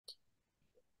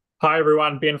Hi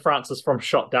everyone, Ben Francis from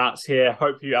Shot Darts here.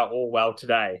 Hope you are all well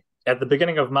today. At the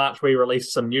beginning of March, we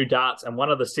released some new darts, and one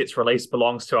of the sets released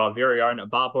belongs to our very own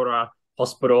Barbora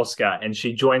Hospodářská, and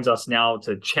she joins us now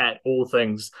to chat all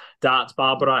things darts.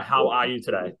 Barbara, how are you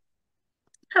today?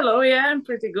 Hello, yeah, I'm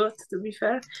pretty good, to be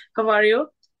fair. How are you?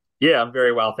 Yeah, I'm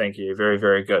very well, thank you. Very,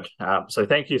 very good. So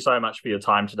thank you so much for your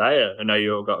time today. I know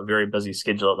you've got a very busy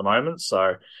schedule at the moment,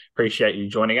 so appreciate you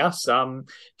joining us.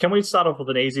 Can we start off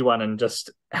with an easy one and just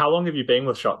how long have you been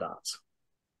with Shot Darts?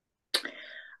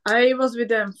 I was with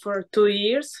them for 2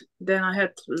 years. Then I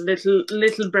had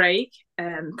little break,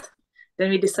 and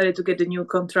then we decided to get a new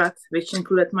contract, which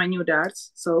included my new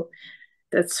darts. So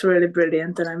that's really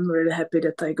brilliant, and I'm really happy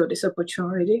that I got this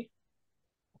opportunity.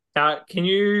 Can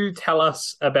you tell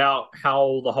us about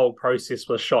how the whole process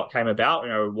with Shot came about? You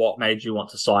know, what made you want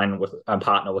to sign with and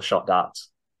partner with Shot Darts?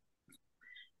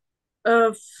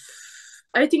 Uh,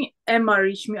 I think Emma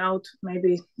reached me out.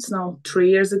 Maybe it's now 3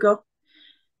 years ago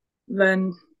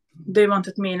when they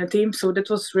wanted me in a team. So that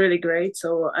was really great.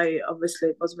 So I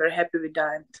obviously was very happy with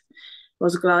that and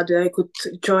was glad that I could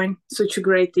join such a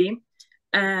great team.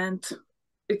 And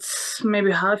it's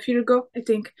maybe half year ago, I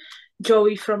think.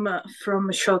 Joey from a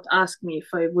shot asked me if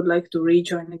I would like to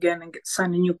rejoin again and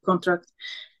sign a new contract,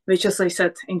 which, as I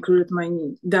said, included my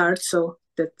dart. So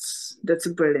that's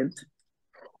brilliant.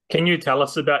 Can you tell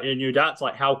us about your new darts?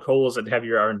 Like, how cool is it to have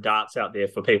your own darts out there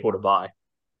for people to buy?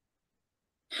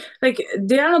 Like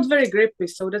they are not very grippy,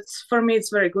 so that's for me it's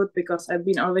very good because I've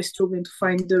been always struggling to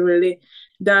find the really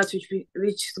dart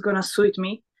which is gonna suit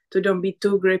me to don't be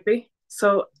too grippy.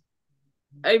 So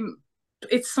I'm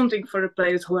it's something for the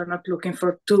players who are not looking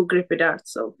for too grippy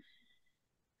darts. So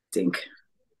I think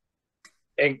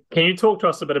And can you talk to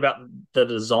us a bit about the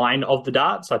design of the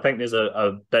darts? I think there's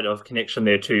a bit of connection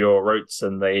there to your roots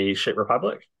in the Czech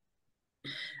Republic.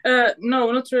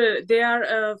 no, not really. They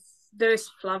are there is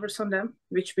flowers on them,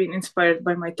 which been inspired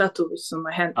by my tattoo, which is on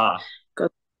my hand. Ah,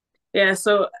 Yeah,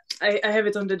 so I have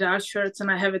it on the dart shirts and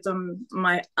I have it on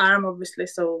my arm, obviously.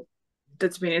 So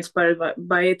that's been inspired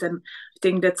by it, and I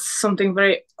think that's something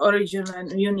very original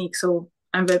and unique. So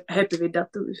I'm very happy with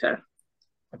that, to be fair.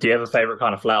 do you have a favorite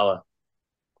kind of flower?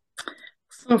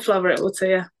 Sunflower, I would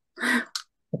say, yeah.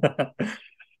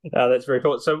 That's very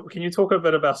cool. So, can you talk to us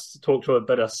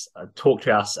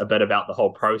a bit about the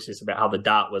whole process, about how the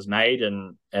dart was made,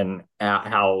 and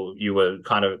how you were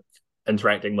kind of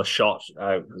interacting with Shot,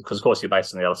 because of course you're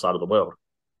based on the other side of the world.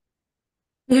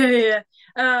 Yeah, yeah,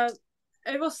 yeah.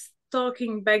 I was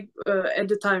talking back at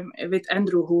the time with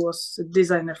Andrew, who was a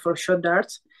designer for shot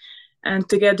darts, and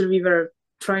together we were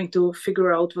trying to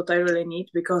figure out what I really need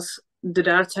because the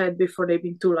darts I had before they've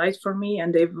been too light for me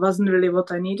and they wasn't really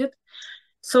what I needed.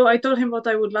 So I told him what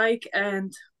I would like,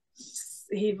 and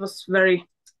he was very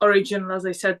original. As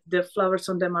I said, the flowers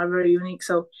on them are very unique.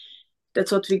 So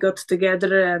that's what we got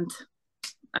together, and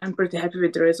I'm pretty happy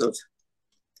with the results.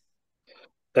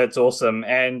 That's awesome.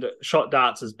 And Shot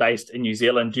Darts is based in New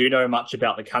Zealand. Do you know much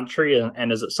about the country,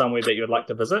 and is it somewhere that you'd like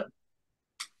to visit?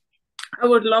 I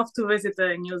would love to visit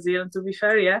New Zealand, to be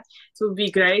fair, yeah. It would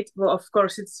be great. But of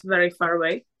course, it's very far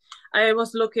away. I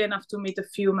was lucky enough to meet a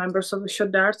few members of the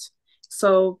Shot Darts.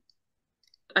 So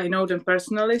I know them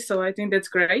personally, so I think that's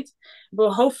great.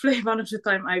 But hopefully, one of the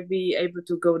time I'll be able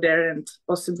to go there and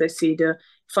possibly see the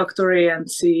factory and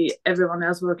see everyone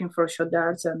else working for Shot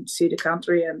Darts and see the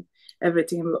country and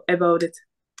everything about it.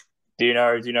 Do you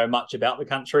know much about the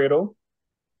country at all?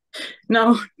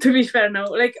 No, to be fair, no.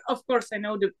 Like, of course, I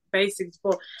know the basics,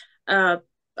 but uh,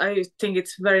 I think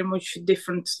it's very much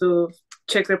different to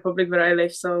Czech Republic where I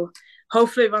live. So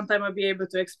hopefully, one time I'll be able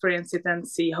to experience it and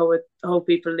see how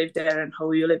people live there and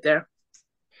how you live there.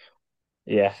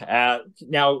 Yeah.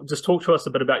 Now, just talk to us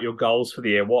a bit about your goals for the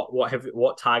year.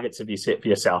 What targets have you set for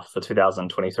yourself for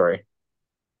 2023?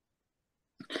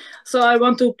 So I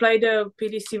want to play the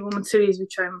PDC Women's Series,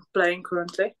 which I'm playing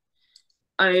currently.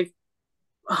 I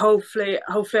hopefully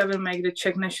I will make the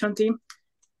Czech national team,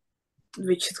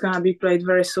 which is gonna be played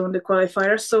very soon, the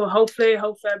qualifiers. So hopefully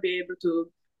I'll be able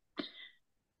to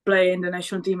play in the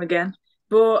national team again.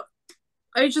 But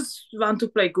I just want to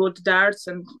play good darts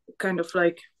and kind of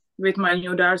like with my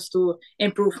new darts to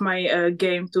improve my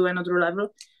game to another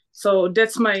level. So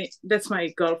that's my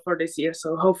goal for this year.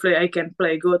 So hopefully I can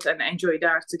play good and enjoy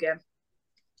darts again.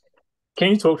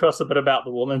 Can you talk to us a bit about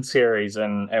the women's series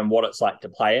and what it's like to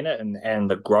play in it and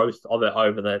the growth of it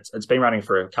over the it's been running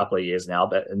for a couple of years now,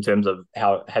 but in terms of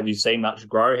how have you seen much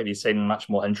grow? Have you seen much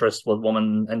more interest with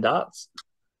women in darts?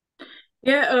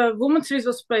 Yeah, women's series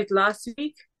was played last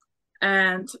week,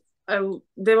 and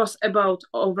there was about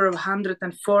over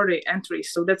 140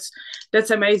 entries, so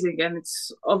that's amazing. And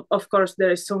it's of course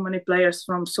there is so many players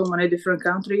from so many different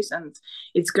countries, and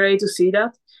it's great to see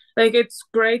that. Like, it's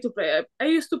great to play. I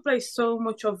used to play so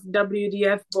much of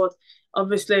WDF, but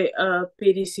obviously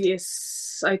PDC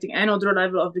is, I think, another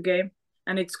level of the game,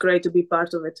 and it's great to be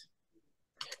part of it.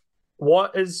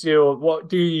 What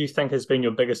do you think has been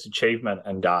your biggest achievement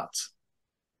in darts?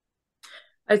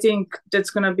 I think that's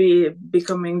gonna be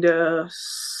becoming the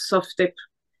soft tip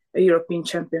European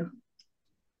champion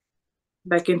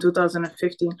back in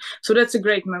 2015. So that's a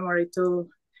great memory to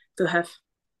have.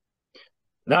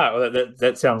 No,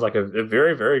 that sounds like a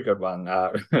very, very good one.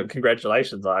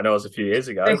 Congratulations. I know it was a few years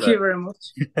ago. Thank you very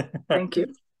much. Thank you.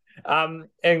 And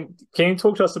can you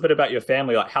talk to us a bit about your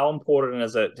family? Like, how important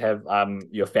is it to have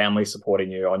your family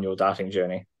supporting you on your darting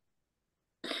journey?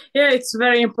 Yeah, it's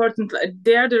very important.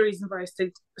 They are the reason why I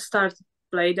started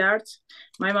play darts.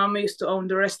 My mom used to own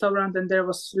the restaurant, and there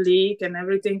was league and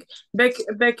everything. Back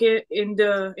in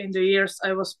the years,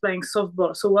 I was playing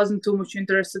softball, so wasn't too much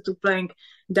interested to playing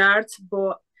darts.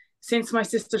 But since my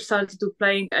sister started to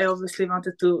playing, I obviously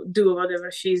wanted to do whatever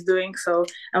she's doing. So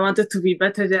I wanted to be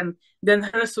better than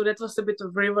her. So that was a bit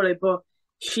of rivalry, but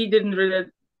she didn't really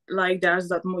like darts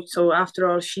that much. So after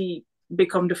all, she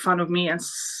become the fan of me and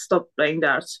stop playing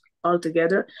darts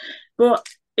altogether. But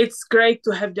it's great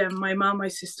to have them, my mom, my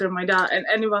sister, my dad, and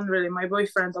anyone really. My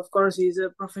boyfriend, of course, he's a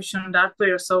professional dart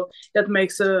player, so that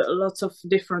makes lots of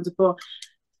difference. But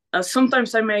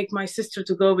sometimes I make my sister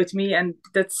to go with me, and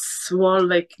that's all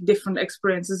like different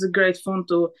experiences. It's great fun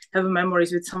to have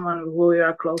memories with someone who you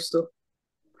are close to.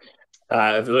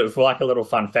 For like a little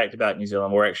fun fact about New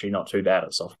Zealand, we're actually not too bad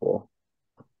at softball.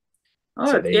 Oh,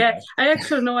 so yeah, I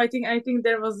actually know. I think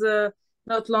there was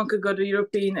not long ago the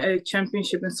European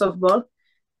championship in softball.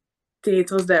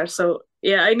 It was there, so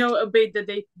yeah, I know a bit that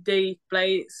they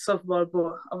play softball,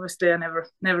 but obviously I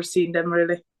never seen them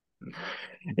really.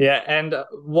 Yeah, and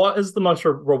what is the most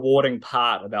rewarding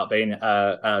part about being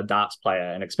a darts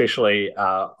player, and especially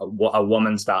a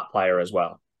woman's dart player as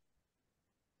well?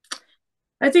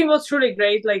 I think what's really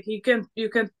great, like you can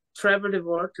travel the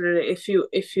world really if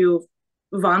you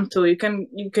want to. You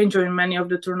can join many of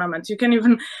the tournaments. You can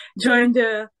even join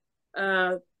the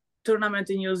tournament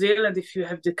in New Zealand if you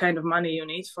have the kind of money you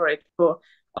need for it. But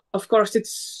of course,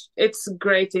 it's a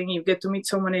great thing. You get to meet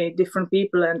so many different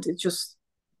people, and it's just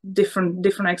different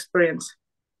experience.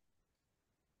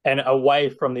 And away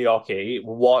from the hockey,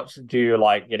 what do you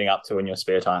like getting up to in your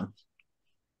spare time?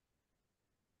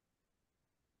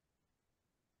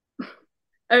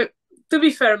 To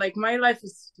be fair, like my life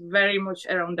is very much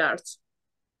around darts.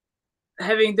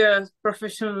 Having the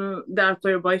professional dart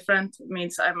player boyfriend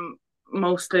means I'm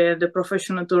mostly at the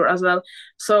professional tour as well.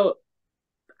 So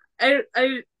I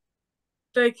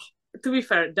like, to be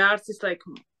fair, darts is like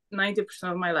 90%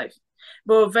 of my life.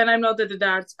 But when I'm not at the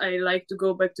darts, I like to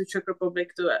go back to Czech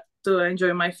Republic to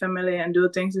enjoy my family and do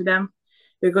things with them,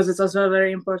 because it's also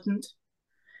very important.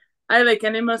 I like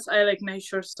animals, I like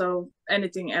nature, so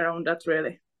anything around that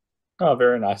really. Oh,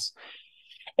 very nice.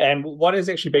 And what has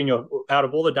actually been out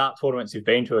of all the dart tournaments you've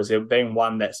been to, has there been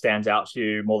one that stands out to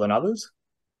you more than others?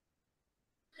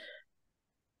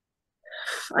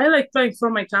 I like playing for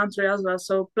my country as well.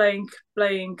 So playing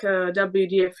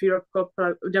WDF Europe Cup,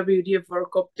 WDF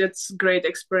World Cup, that's great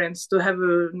experience to have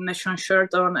a national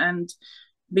shirt on and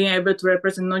being able to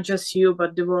represent not just you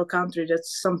but the whole country.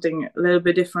 That's something a little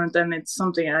bit different, and it's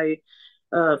something I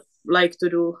like to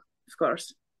do, of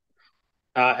course.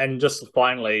 And just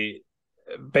finally,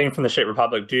 being from the Czech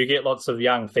Republic, do you get lots of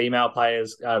young female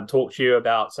players talk to you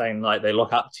about saying like they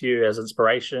look up to you as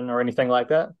inspiration or anything like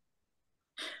that?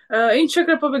 In Czech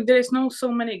Republic, there is no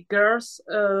so many girls,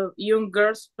 young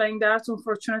girls playing darts,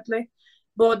 unfortunately,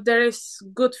 but there is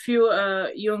good few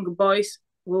young boys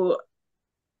who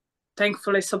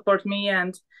thankfully support me,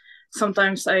 and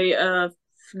sometimes they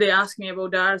ask me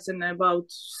about darts and about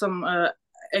some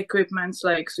equipments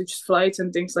like switch flights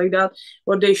and things like that,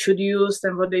 what they should use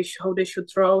and how they should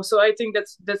throw. So I think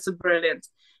that's a brilliant.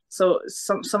 So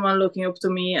someone looking up to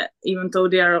me, even though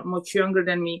they are much younger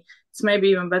than me, it's maybe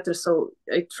even better. So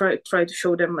I try to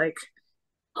show them like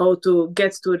how to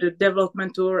get to the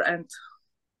development tour and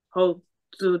how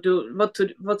to do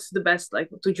what's the best, like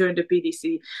to join the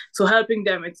PDC. So helping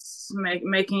them, it's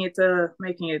making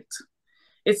it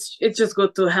it's just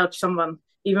good to help someone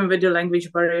even with the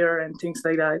language barrier and things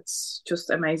like that. It's just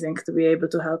amazing to be able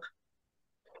to help.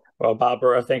 Well,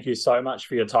 Barbora, thank you so much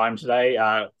for your time today.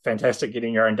 Fantastic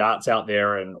getting your own darts out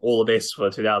there, and all the best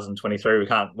for 2023. We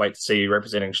can't wait to see you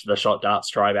representing the Shot Darts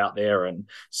tribe out there and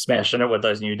smashing it with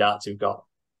those new darts you've got.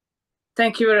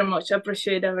 Thank you very much. I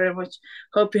appreciate that very much.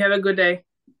 Hope you have a good day.